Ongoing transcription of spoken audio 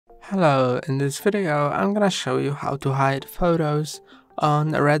Hello, in this video I'm gonna show you how to hide photos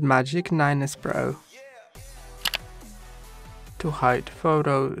on Redmagic 9s Pro. To hide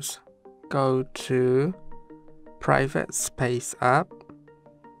photos, go to Private Space app,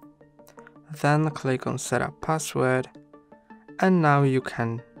 then click on Setup Password, and now you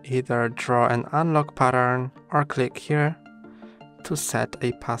can either draw an unlock pattern or click here to set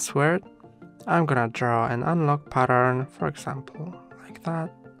a password. I'm gonna draw an unlock pattern, for example, like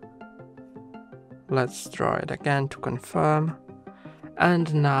that. Let's draw it again to confirm.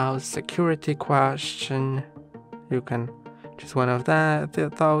 And now security question. You can choose one of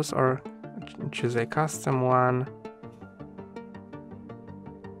those or choose a custom one.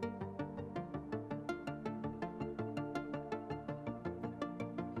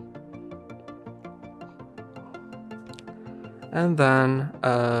 And then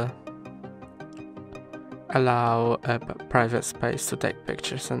allow a private space to take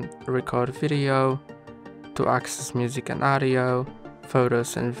pictures and record video, to access music and audio,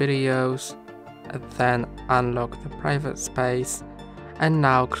 photos and videos, and then unlock the private space. And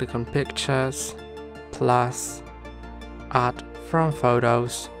now click on pictures, plus add from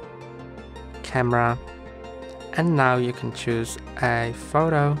photos, camera, and now you can choose a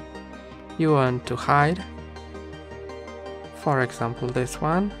photo you want to hide. For example, this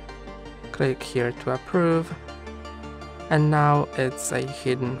one. Click here to approve, and now it's a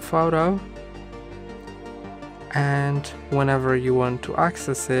hidden photo, and whenever you want to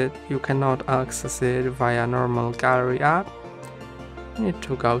access it, you cannot access it via normal gallery app. You need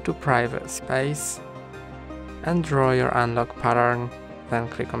to go to private space and draw your unlock pattern, then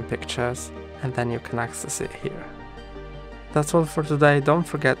click on pictures, and then you can access it here. That's all for today. Don't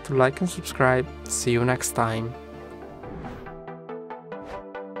forget to like and subscribe. See you next time.